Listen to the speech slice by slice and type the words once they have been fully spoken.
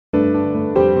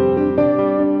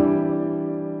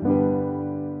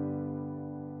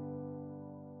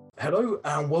Hello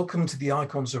and welcome to the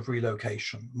Icons of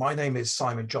Relocation. My name is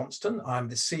Simon Johnston. I'm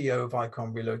the CEO of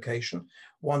Icon Relocation,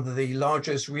 one of the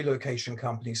largest relocation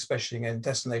companies specializing in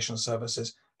destination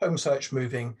services, home search,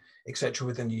 moving, etc.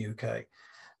 within the UK.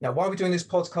 Now, why are we doing this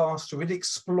podcast? To really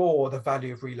explore the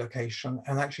value of relocation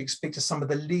and actually speak to some of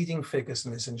the leading figures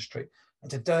in this industry.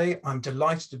 And today, I'm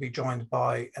delighted to be joined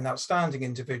by an outstanding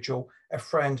individual, a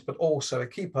friend, but also a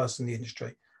key person in the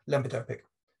industry, Lembit Opik.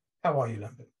 How are you,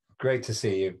 Lembit? Great to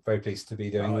see you. Very pleased to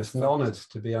be doing this and honoured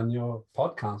to be on your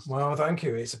podcast. Well, thank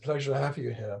you. It's a pleasure to have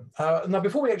you here. Now,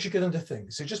 before we actually get into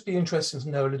things, it'd just be interesting to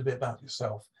know a little bit about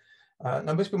yourself.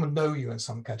 Now, most people know you in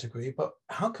some category, but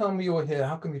how come you're here?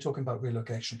 How come you're talking about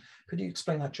relocation? Could you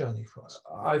explain that journey for us?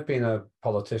 I've been a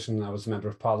politician. I was a member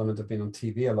of Parliament. I've been on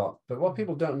TV a lot. But what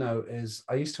people don't know is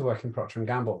I used to work in Procter &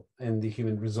 Gamble in the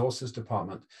Human Resources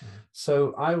Department.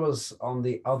 So I was on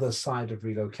the other side of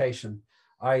relocation.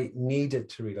 I needed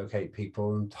to relocate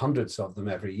people, and hundreds of them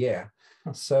every year.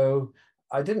 So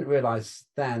I didn't realize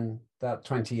then that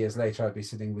 20 years later, I'd be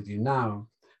sitting with you now,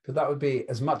 but that would be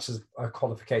as much as a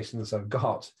qualification as I've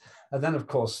got. And then, of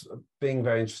course, being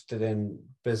very interested in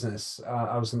business,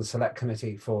 I was in the select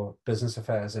committee for business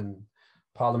affairs in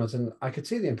Parliament, and I could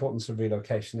see the importance of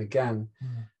relocation again.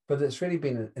 But it's really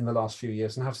been in the last few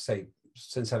years, and I have to say,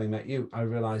 since having met you, I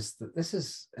realized that this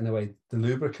is, in a way, the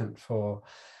lubricant for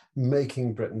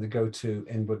making Britain the go-to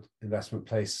inward investment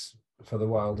place for the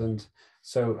world. And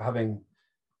so having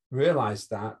realized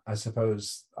that, I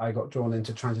suppose I got drawn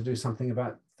into trying to do something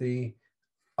about the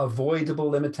avoidable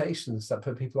limitations that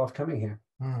put people off coming here.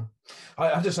 I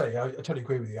have to say, I totally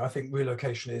agree with you. I think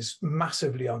relocation is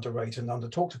massively underrated and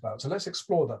under-talked about. So let's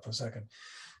explore that for a second.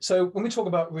 So when we talk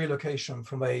about relocation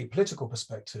from a political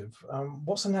perspective,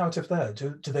 what's the narrative there?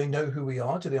 Do they know who we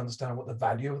are? Do they understand what the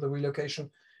value of the relocation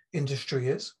industry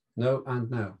is? No and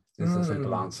no is the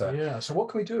simple answer. Yeah. So what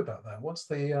can we do about that? What's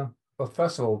the... Well,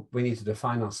 first of all, we need to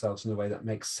define ourselves in a way that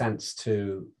makes sense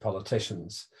to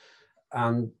politicians.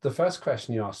 And the first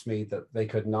question you asked me that they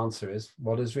couldn't answer is,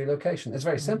 what is relocation? It's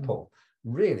very simple,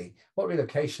 really. What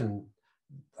relocation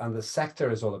and the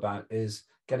sector is all about is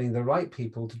getting the right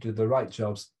people to do the right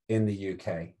jobs in the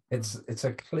UK. It's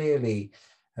a clearly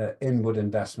inward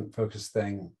investment focused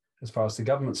thing as far as the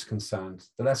government's concerned.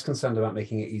 They're less concerned about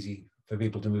making it easy for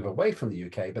people to move away from the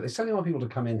UK, but they certainly want people to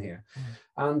come in here.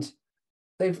 And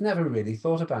they've never really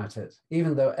thought about it,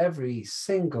 even though every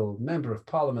single member of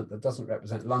Parliament that doesn't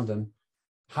represent London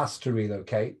has to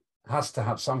relocate, has to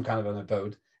have some kind of an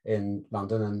abode in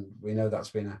London. And we know that's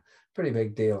been a pretty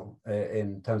big deal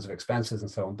in terms of expenses and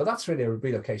so on, but that's really a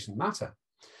relocation matter.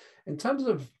 In terms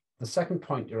of the second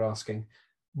point you're asking,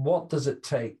 what does it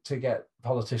take to get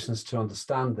politicians to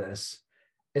understand this,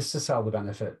 is to sell the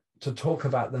benefit, to talk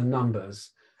about the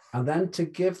numbers, and then to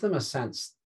give them a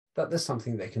sense that there's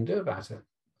something they can do about it.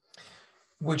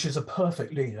 Which is a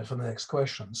perfect leader for the next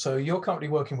question. So you're currently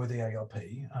working with the ARP,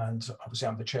 and obviously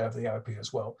I'm the chair of the ARP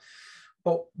as well.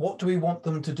 But what do we want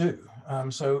them to do?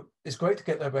 So it's great to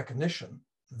get their recognition.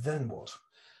 Then what?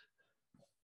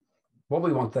 What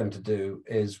we want them to do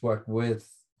is work with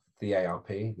the ARP,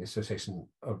 the Association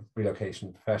of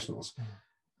Relocation Professionals,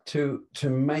 to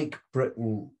make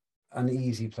Britain an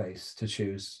easy place to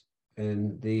choose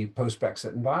in the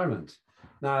post-Brexit environment.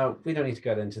 Now, we don't need to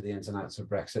get into the ins and outs of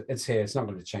Brexit. It's here. It's not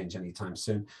going to change anytime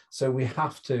soon. So we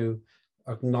have to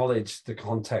acknowledge the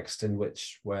context in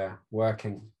which we're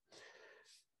working.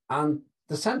 And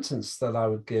the sentence that I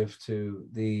would give to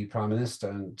the Prime Minister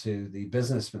and to the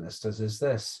business ministers is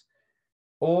this: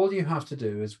 all you have to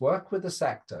do is work with the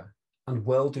sector and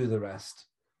we'll do the rest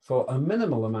for a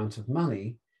minimal amount of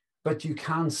money, but you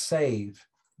can save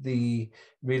the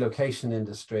relocation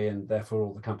industry and therefore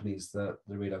all the companies that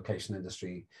the relocation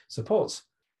industry supports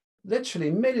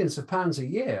literally millions of pounds a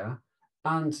year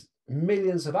and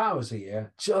millions of hours a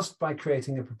year just by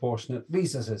creating a proportionate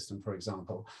visa system, for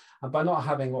example, and by not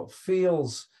having what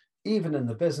feels, even in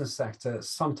the business sector,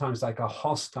 sometimes like a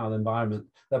hostile environment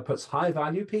that puts high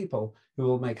value people who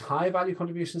will make high value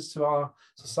contributions to our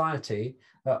society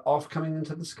off coming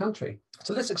into this country.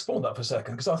 So let's explore that for a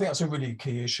second, because I think that's a really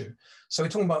key issue. So we're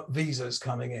talking about visas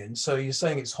coming in. So you're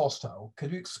saying it's hostile.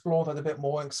 Could you explore that a bit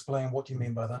more and explain what you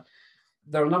mean by that?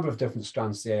 There are a number of different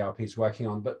strands the ARP is working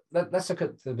on, but let's look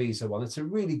at the visa one. It's a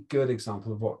really good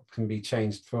example of what can be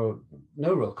changed for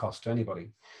no real cost to anybody.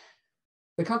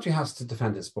 The country has to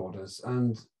defend its borders,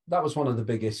 and that was one of the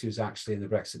big issues actually in the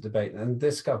Brexit debate. And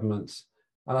this government,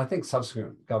 and I think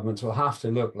subsequent governments, will have to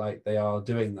look like they are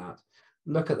doing that.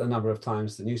 Look at the number of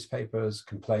times the newspapers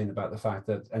complain about the fact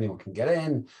that anyone can get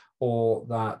in, or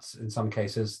that in some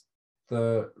cases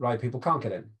the right people can't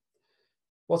get in.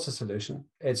 What's the solution?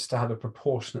 It's to have a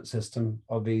proportionate system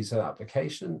of visa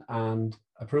application and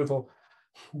approval,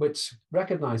 which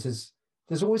recognizes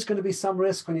there's always going to be some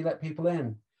risk when you let people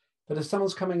in. But if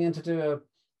someone's coming in to do a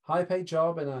high-paid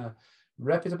job in a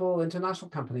reputable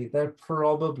international company, they're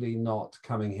probably not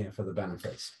coming here for the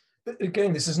benefits. But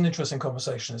again, this is an interesting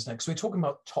conversation, isn't it? Because we're talking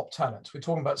about top talent. We're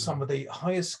talking about some of the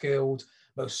highest skilled,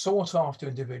 most sought after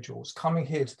individuals coming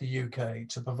here to the UK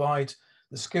to provide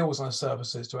the skills and the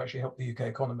services to actually help the UK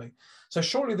economy. So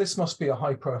surely this must be a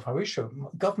high profile issue.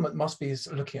 Government must be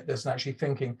looking at this and actually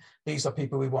thinking these are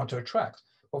people we want to attract.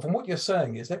 But from what you're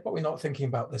saying is they're probably not thinking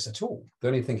about this at all. They're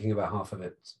only thinking about half of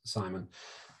it, Simon.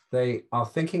 They are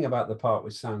thinking about the part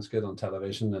which sounds good on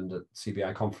television and at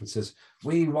CBI conferences.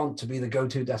 We want to be the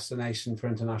go-to destination for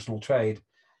international trade,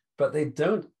 but they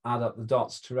don't add up the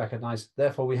dots to recognize,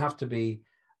 therefore we have to be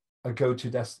a go-to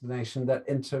destination that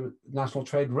international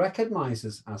trade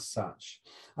recognizes as such.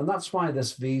 And that's why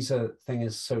this visa thing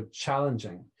is so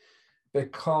challenging,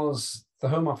 because the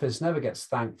Home Office never gets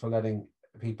thanked for letting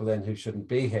people in who shouldn't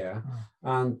be here.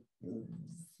 And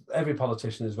every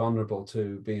politician is vulnerable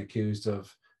to being accused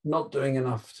of not doing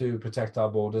enough to protect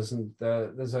our borders. And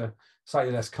there's a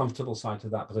slightly less comfortable side to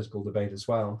that political debate as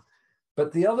well.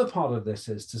 But the other part of this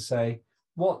is to say,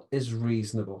 what is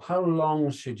reasonable? How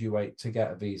long should you wait to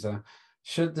get a visa?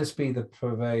 Should this be the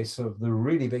purveyance of the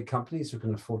really big companies who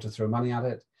can afford to throw money at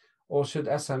it? Or should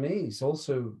SMEs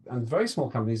also, and very small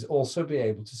companies, also be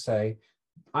able to say,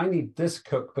 I need this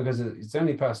cook because it's the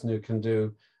only person who can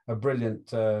do a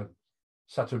brilliant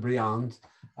Chateaubriand,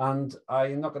 and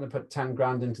I'm not going to put 10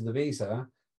 grand into the visa,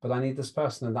 but I need this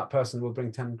person, and that person will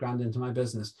bring 10 grand into my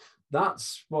business.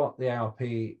 That's what the ARP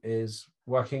is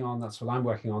working on. That's what I'm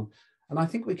working on. And I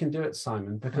think we can do it,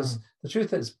 Simon, because the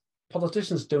truth is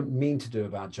politicians don't mean to do a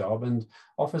bad job, and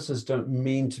officers don't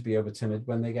mean to be over timid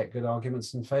when they get good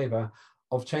arguments in favor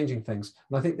of changing things.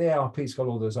 And I think the ARP's got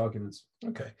all those arguments.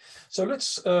 Okay, so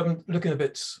let's look at a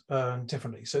bit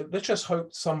differently. So let's just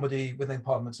hope somebody within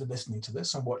Parliament is listening to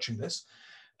this and watching this.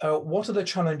 What are the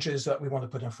challenges that we want to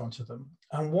put in front of them?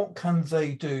 And what can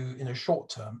they do in a short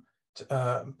term,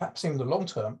 perhaps even the long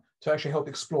term, to actually help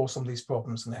explore some of these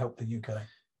problems and help the UK?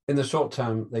 In the short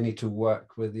term, they need to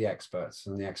work with the experts,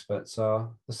 and the experts are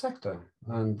the sector,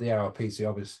 and the ARP is the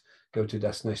obvious go-to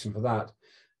destination for that.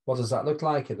 What does that look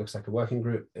like? It looks like a working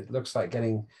group. It looks like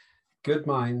getting good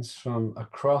minds from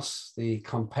across the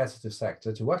competitive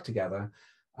sector to work together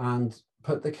and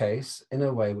put the case in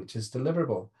a way which is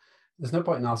deliverable. There's no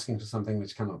point in asking for something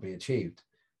which cannot be achieved,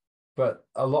 but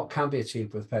a lot can be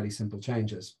achieved with fairly simple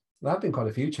changes. There have been quite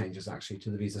a few changes actually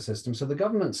to the visa system. So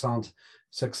the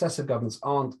successive governments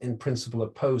aren't in principle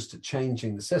opposed to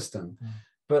changing the system,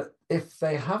 but if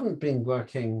they haven't been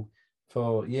working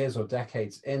for years or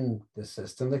decades in the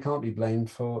system, they can't be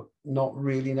blamed for not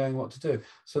really knowing what to do.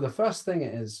 So the first thing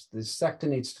is the sector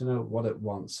needs to know what it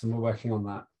wants, and we're working on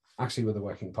that actually with the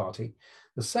working party.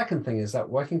 The second thing is that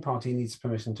working party needs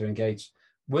permission to engage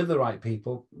with the right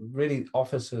people, really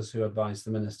officers who advise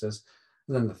the ministers.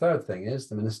 And then the third thing is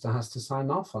the minister has to sign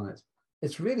off on it.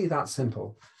 It's really that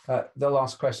simple. They'll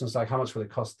ask questions like, how much will it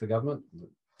cost the government?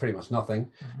 Pretty much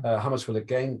nothing. How much will it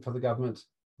gain for the government?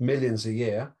 Millions a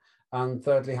year. And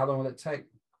thirdly, how long will it take?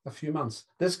 A few months.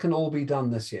 This can all be done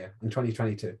this year in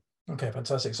 2022. Okay,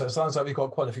 fantastic. So it sounds like we've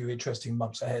got quite a few interesting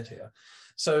months ahead here.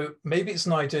 So maybe it's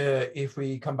an idea if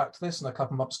we come back to this in a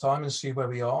couple of months' time and see where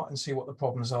we are and see what the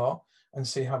problems are and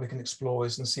see how we can explore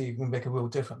this and see if we can make a real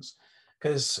difference.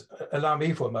 Because allow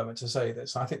me for a moment to say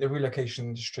this, I think the relocation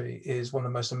industry is one of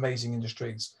the most amazing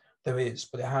industries there is,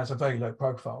 but it has a very low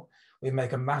profile. We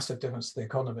make a massive difference to the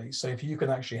economy. So if you can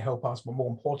actually help us, but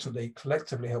more importantly,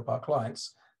 collectively help our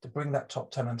clients to bring that top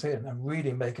talent in and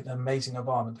really make it an amazing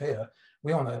environment here,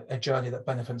 we're on a journey that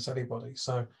benefits everybody.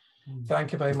 So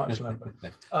thank you very much,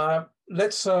 Lembit.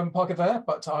 Let's park it there,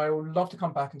 but I would love to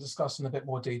come back and discuss in a bit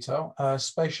more detail,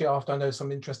 especially after I know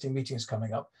some interesting meetings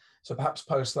coming up. So perhaps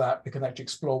post that, we can actually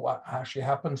explore what actually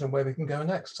happens and where we can go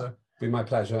next. So be my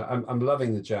pleasure. I'm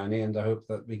loving the journey, and I hope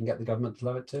that we can get the government to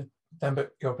love it too. Lembit,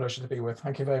 your pleasure to be with.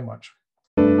 Thank you very much.